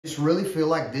just really feel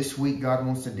like this week God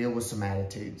wants to deal with some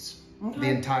attitudes the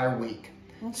entire week.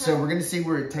 So we're going to see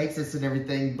where it takes us and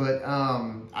everything, but I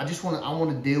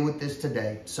want to deal with this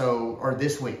today, or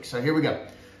this week. So here we go.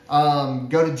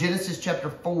 Go to Genesis chapter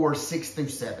 4, 6 through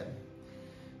 7.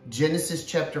 Genesis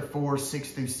chapter 4,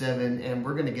 6 through 7, and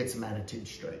we're going to get some attitudes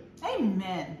straight.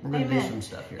 Amen. We're going to do some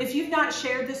stuff here. If you've not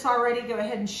shared this already, go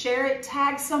ahead and share it.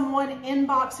 Tag someone,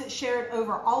 inbox it, share it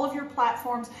over all of your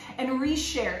platforms, and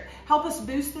reshare it. Help us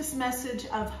boost this message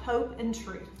of hope and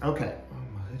truth. Okay. Oh,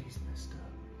 my hoodie's messed up.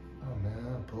 Oh,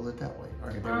 no. Pull it that way.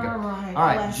 Okay, there we go. All right. All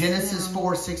right. Genesis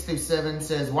 4, 6 through 7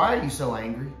 says, "Why are you so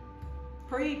angry?"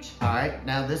 Preach. All right.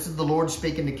 Now, this is the Lord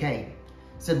speaking to Cain. He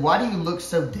said, "Why do you look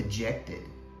so dejected?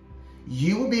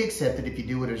 You will be accepted if you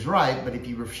do what is right, but if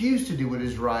you refuse to do what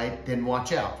is right, then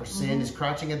watch out, for sin is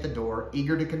crouching at the door,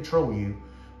 eager to control you,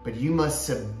 but you must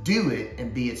subdue it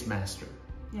and be its master."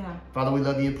 Yeah. Father, we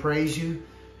love you and praise you.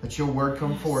 Let your word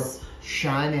come forth.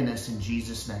 Shine in us in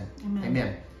Jesus' name. Amen.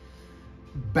 Amen.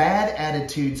 Bad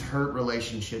attitudes hurt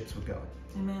relationships with God.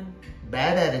 Amen.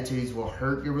 Bad attitudes will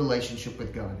hurt your relationship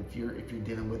with God. If you're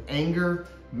dealing with anger,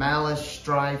 malice,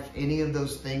 strife, any of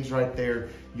those things right there,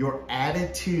 your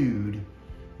attitude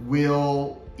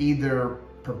will either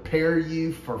prepare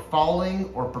you for falling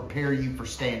or prepare you for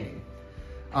standing.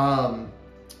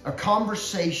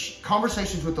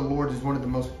 Conversations with the Lord is one of the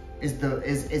most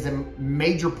is a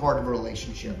major part of a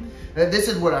relationship. This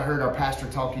is what I heard our pastor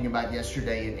talking about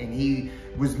yesterday, and he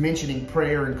was mentioning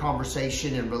prayer and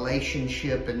conversation and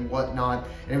relationship and whatnot,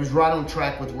 and it was right on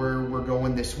track with where we're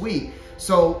going this week.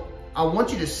 So I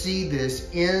want you to see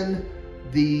this in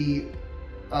the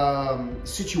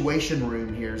situation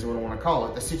room here is what I want to call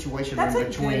it. The situation room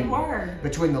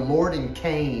between the Lord and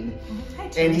Cain.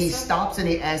 And he stops and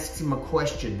he asks him a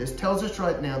question. This tells us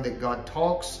right now that God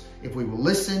talks if we will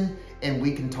listen, and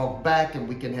we can talk back, and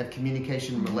we can have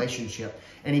communication and relationship.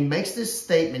 And he makes this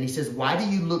statement. He says, "Why do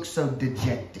you look so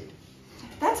dejected?"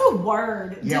 That's a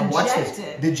word. Yeah, dejected. Watch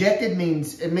this. Dejected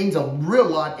means a real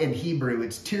lot in Hebrew.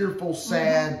 It's tearful,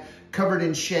 sad, covered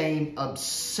in shame,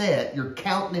 upset. Your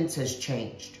countenance has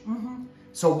changed.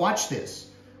 So watch this.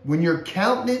 When your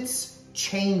countenance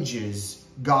changes,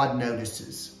 God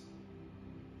notices.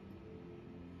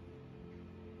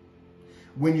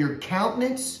 When your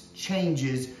countenance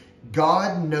changes,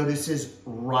 God notices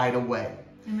right away.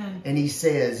 Amen. And he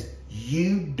says,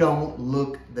 "You don't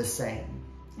look the same."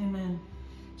 Amen.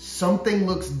 Something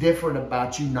looks different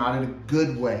about you, not in a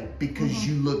good way, because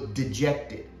you look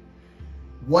dejected.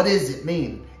 What does it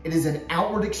mean? It is an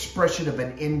outward expression of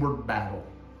an inward battle.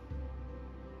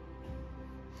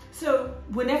 So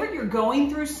whenever you're going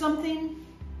through something,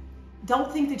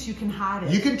 don't think that you can hide it.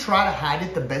 You can try to hide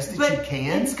it the best that you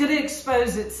can. It's going to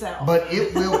expose itself. But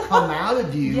it will come out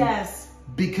of you. Yes.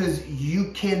 Because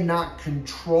you cannot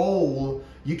control.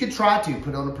 You can try to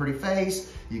put on a pretty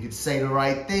face. You could say the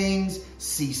right things,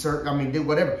 do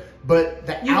whatever. But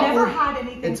never hide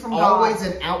anything from God. It's always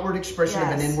an outward expression of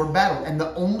an inward battle. And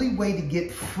the only way to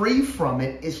get free from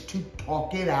it is to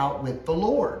talk it out with the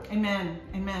Lord. Amen.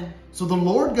 Amen. So the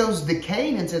Lord goes to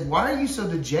Cain and said, "Why are you so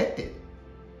dejected?"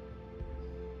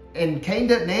 And Cain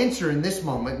doesn't answer in this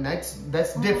moment, and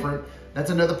that's different. That's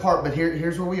another part, but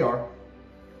here's where we are.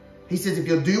 He says, if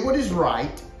you'll do what is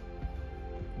right,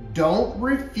 don't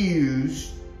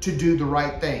refuse to do the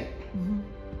right thing.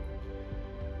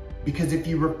 Because if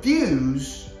you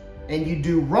refuse and you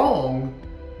do wrong,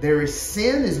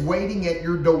 sin is waiting at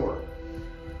your door,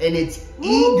 and it's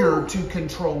eager to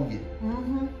control you.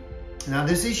 Now,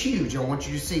 this is huge. I want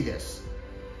you to see this.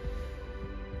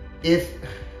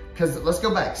 Because let's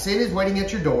go back. Sin is waiting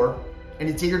at your door, and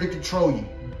it's eager to control you.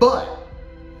 But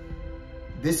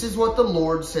this is what the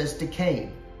Lord says to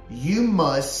Cain. You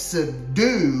must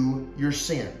subdue your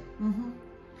sin.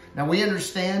 Now, we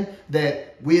understand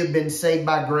that we have been saved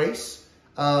by grace.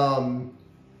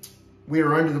 We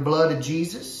are under the blood of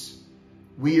Jesus.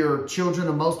 We are children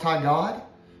of Most High God.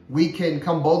 We can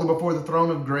come boldly before the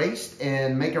throne of grace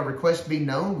and make our request be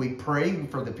known. We pray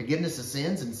for the forgiveness of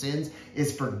sins, and sins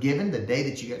is forgiven. The day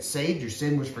that you got saved, your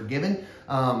sin was forgiven.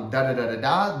 But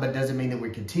doesn't mean that we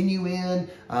continue in.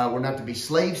 We're not to be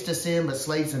slaves to sin, but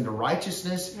slaves unto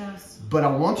righteousness. Yes. But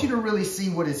I want you to really see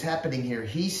what is happening here.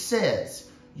 He says,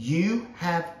 you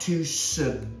have to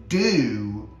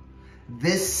subdue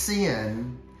this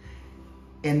sin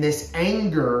and this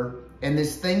anger and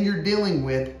this thing you're dealing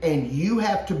with, and you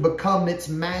have to become its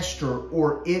master,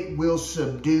 or it will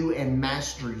subdue and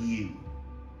master you.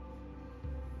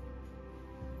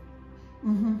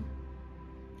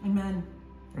 Amen.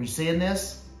 Are you seeing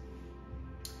this?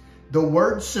 The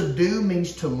word subdue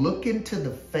means to look into the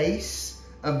face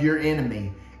of your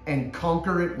enemy and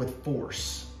conquer it with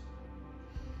force.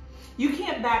 You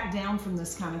can't back down from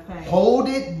this kind of thing. Hold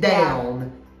it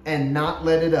down and not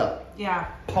let it up. Yeah.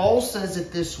 Paul says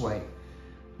it this way: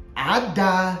 I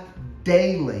die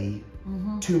daily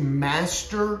to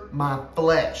master my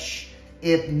flesh.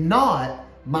 If not,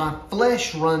 my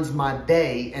flesh runs my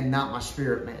day and not my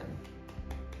spirit man.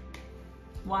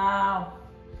 Wow.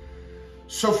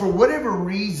 So for whatever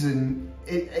reason,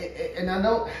 and I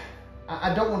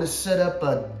don't want to set up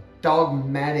a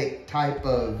dogmatic type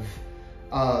of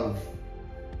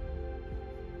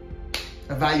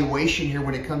evaluation here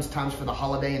when it comes times for the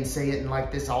holiday and say it and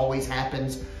like this always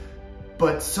happens.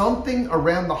 But something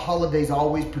around the holidays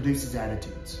always produces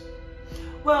attitudes.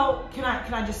 Well, can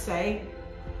I just say,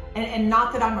 and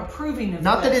not that I'm approving of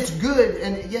Not this, that it's good,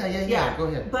 and yeah, go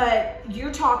ahead. But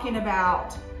you're talking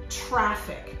about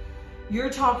traffic. You're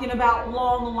talking about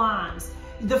long lines.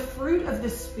 The fruit of the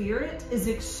Spirit is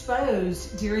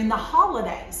exposed during the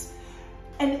holidays.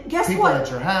 And guess people what? At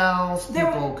your house,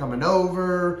 people coming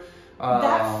over.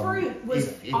 That fruit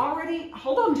was already,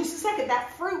 hold on just a second,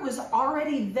 that fruit was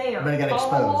already there. But it got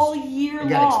exposed. All year long. It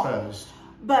got exposed.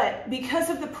 But because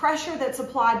of the pressure that's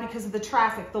applied because of the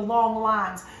traffic, the long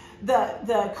lines,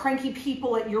 the cranky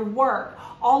people at your work,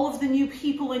 all of the new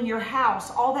people in your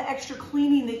house, all the extra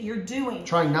cleaning that you're doing.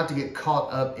 Trying not to get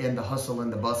caught up in the hustle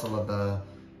and the bustle of the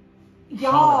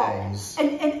holidays.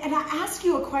 And I ask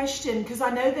you a question, because I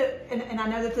know that, and I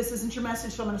know that this isn't your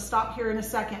message, so I'm going to stop here in a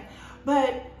second.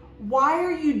 But why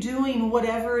are you doing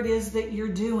whatever it is that you're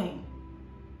doing?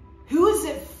 Who is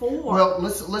it for? Well,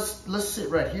 let's sit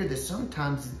right here. That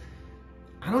sometimes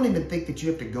I don't even think that you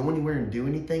have to go anywhere and do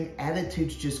anything.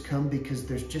 Attitudes just come because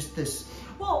there's just this.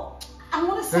 Well, I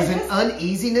want to say there's an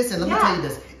uneasiness, and let me tell you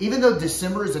this. Even though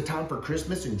December is a time for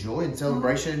Christmas and joy and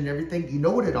celebration and everything, you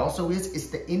know what it also is? It's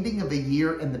the ending of a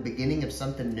year and the beginning of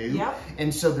something new. Yep.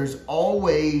 And so there's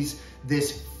always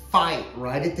this fight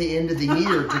right at the end of the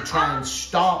year to try and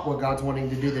stop what God's wanting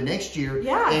to do the next year.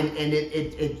 Yeah. And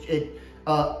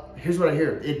here's what I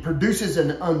hear. It produces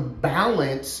an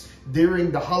unbalance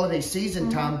during the holiday season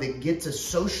time that gets us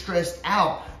so stressed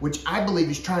out, which I believe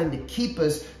is trying to keep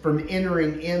us from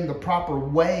entering in the proper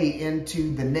way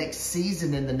into the next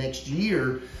season and the next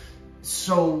year.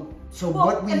 So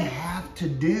what we have to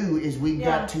do is we've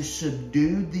got to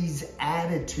subdue these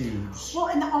attitudes. Well,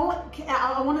 and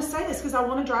I want to say this because I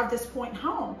want to drive this point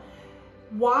home.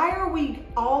 Why are we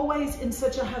always in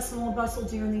such a hustle and bustle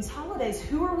during these holidays?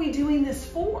 Who are we doing this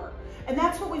for? And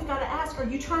that's what we've got to ask. Are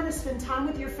you trying to spend time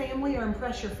with your family or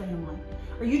impress your family?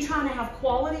 Are you trying to have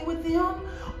quality with them?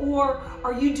 Or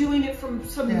are you doing it from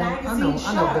some magazine show?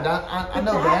 I know, but I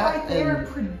know that right there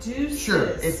produces. Sure,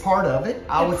 it's part of it.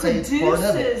 I would say it's part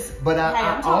of it. But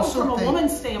I also think, from a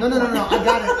woman's standpoint. No. I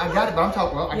got it. But I'm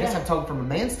talking. Well, I guess I'm talking from a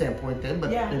man's standpoint then.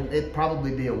 But it'd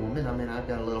probably be a woman. I mean, I've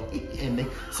got a little in me.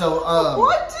 So.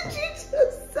 What did you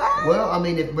just say? Well, I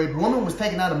mean, if a woman was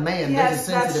taken out of man, there's a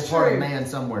sensitive part of man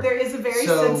somewhere. There is a very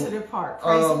sensitive part.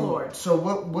 Praise the Lord. So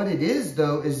what it is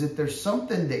though is that there's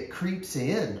something that creeps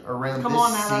in around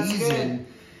this season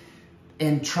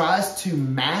and tries to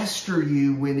master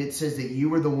you when it says that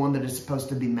you are the one that is supposed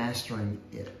to be mastering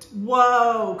it.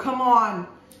 Whoa, come on.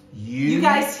 You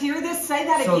guys hear this? Say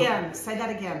that again. Say that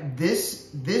again.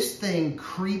 This thing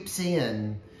creeps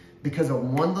in because of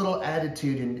one little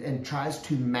attitude and tries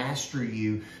to master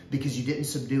you because you didn't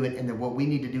subdue it. And then what we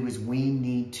need to do is we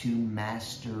need to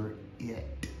master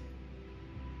it.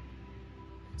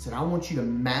 He said, I want you to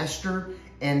master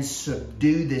and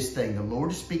subdue this thing. The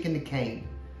Lord is speaking to Cain.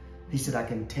 He said, I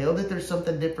can tell that there's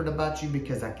something different about you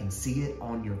because I can see it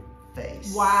on your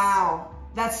face. Wow.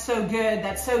 That's so good.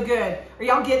 That's so good. Are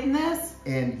y'all getting this?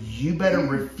 And you better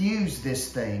refuse this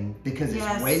thing because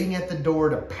it's waiting at the door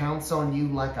to pounce on you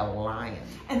like a lion.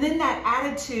 And then that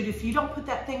attitude, if you don't put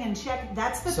that thing in check,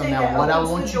 that's the thing that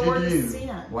opens the door to sin.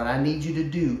 What I need you to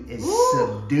do is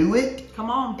subdue it. Come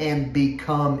on. And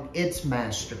become its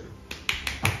master.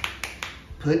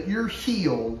 Put your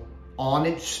heel on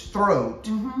its throat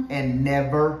and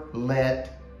never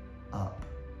let up.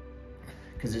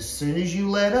 Because as soon as you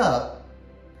let up,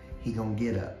 he gonna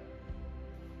get up.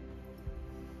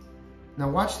 Now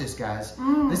watch this, guys.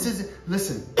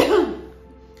 Listen.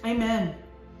 Amen.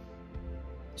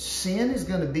 Sin is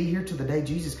gonna be here till the day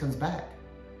Jesus comes back.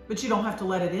 But you don't have to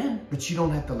let it in. But you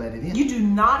don't have to let it in. You do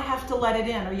not have to let it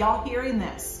in. Are y'all hearing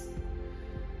this?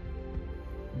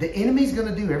 The enemy's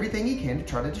gonna do everything he can to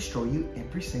try to destroy you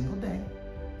every single day.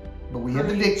 But we have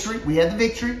the victory. We have the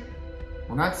victory.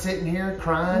 We're not sitting here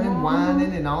crying and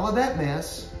whining and all of that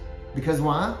mess. Because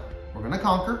why? We're going to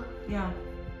conquer. Yeah.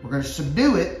 We're going to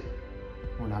subdue it.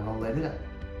 We're not going to let it up.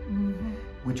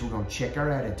 which we're going to check our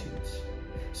attitudes.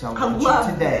 So I I want love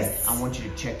you today, this. I want you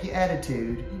to check your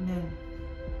attitude Amen.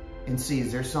 and see,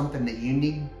 is there something that you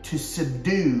need to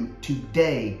subdue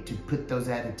today to put those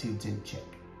attitudes in check?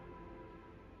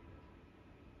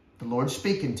 The Lord's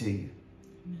speaking to you.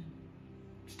 Amen.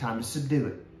 It's time to subdue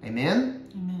it. Amen?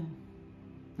 Amen.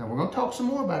 Now, we're going to talk some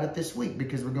more about it this week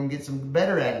because we're going to get some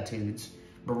better attitudes.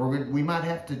 But we might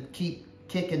have to keep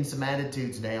kicking some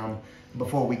attitudes down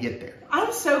before we get there.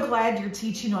 I'm so glad you're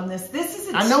teaching on this. This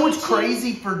is I know it's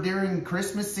crazy for during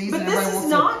Christmas season. But this is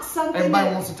not something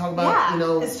everybody wants to talk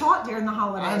about, it's taught during the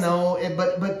holidays. I know,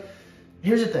 but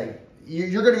here's the thing.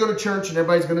 You're going to go to church and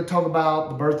everybody's going to talk about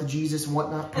the birth of Jesus and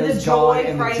whatnot. Praise God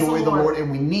and the joy of the Lord.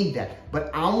 And we need that.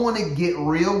 But I want to get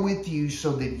real with you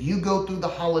so that you go through the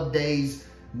holidays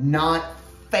not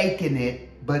faking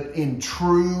it, but in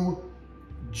true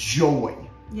joy.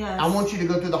 Yes. I want you to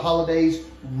go through the holidays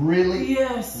really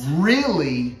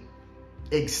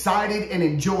excited and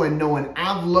enjoying, knowing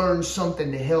I've learned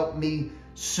something to help me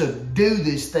subdue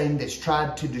this thing that's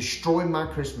tried to destroy my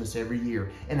Christmas every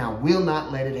year. And I will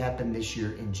not let it happen this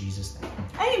year in Jesus' name.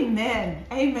 Amen.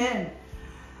 Amen.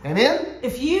 Amen?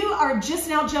 If you are just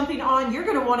now jumping on, you're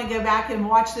going to want to go back and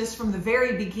watch this from the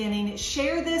very beginning.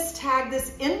 Share this, tag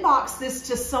this, inbox this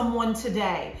to someone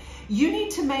today. You need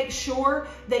to make sure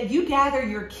that you gather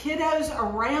your kiddos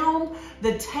around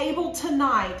the table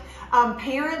tonight,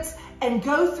 parents, and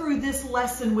go through this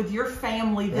lesson with your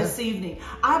family this evening.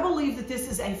 I believe that this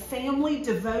is a family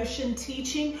devotion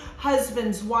teaching.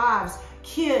 Husbands, wives,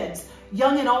 kids,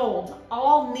 young and old,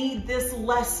 all need this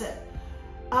lesson.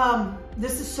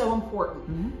 This is so important.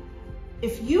 Mm-hmm.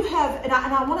 If you have, and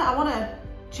I want to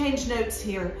change notes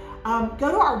here.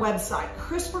 Go to our website,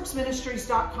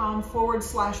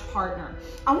 chrisbrooksministries.com/partner.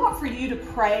 I want for you to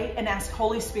pray and ask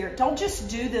Holy Spirit. Don't just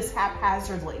do this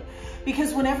haphazardly,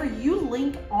 because whenever you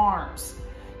link arms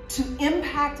to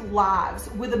impact lives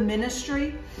with a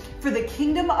ministry for the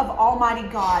kingdom of Almighty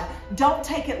God, don't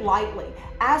take it lightly.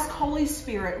 Ask Holy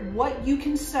Spirit what you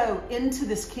can sow into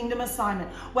this kingdom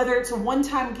assignment, whether it's a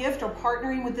one-time gift or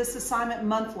partnering with this assignment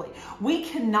monthly. We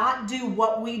cannot do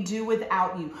what we do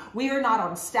without you. We are not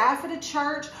on staff at a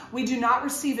church. We do not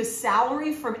receive a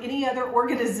salary from any other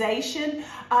organization.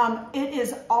 It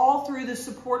is all through the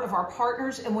support of our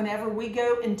partners. And whenever we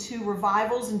go into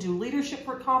revivals and do leadership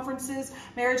conferences,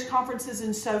 marriage conferences,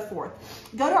 and so forth,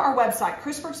 go to our website,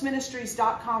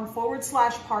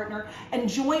 chrisbrooksministries.com/partner, and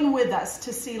join with us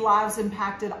to see lives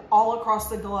impacted all across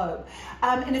the globe.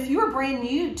 And if you are brand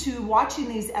new to watching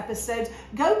these episodes,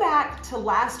 go back to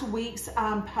last week's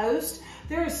post.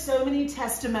 There are so many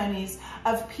testimonies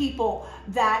of people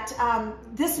that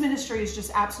this ministry has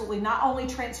just absolutely not only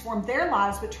transformed their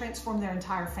lives, but transformed their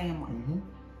entire family. Mm-hmm.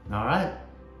 All right.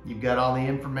 You've got all the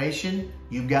information.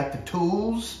 You've got the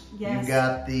tools. Yes. You've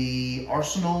got the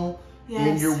arsenal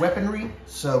in your weaponry.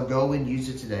 So go and use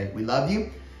it today. We love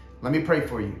you. Let me pray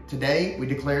for you. Today, we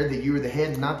declare that you are the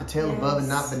head, not the tail, above and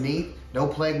not beneath. No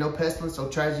plague, no pestilence, no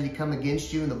tragedy come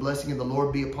against you, and the blessing of the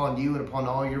Lord be upon you and upon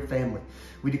all your family.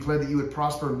 We declare that you would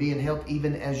prosper and be in health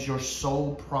even as your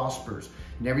soul prospers.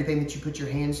 And everything that you put your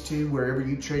hands to, wherever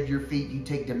you tread your feet, you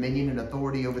take dominion and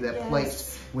authority over that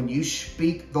place. When you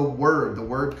speak the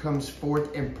word comes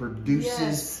forth and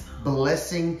produces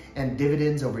blessing and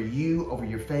dividends over you, over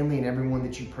your family, and everyone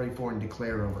that you pray for and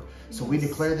declare over. So we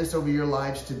declare this over your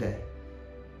lives today.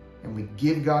 And we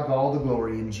give God all the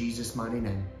glory in Jesus' mighty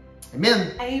name.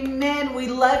 Amen. Amen. We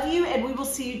love you, and we will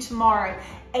see you tomorrow,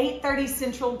 8:30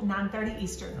 Central, 9:30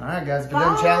 Eastern. All right, guys. If it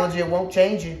doesn't challenge you, it won't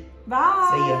change you. Bye.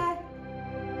 See ya.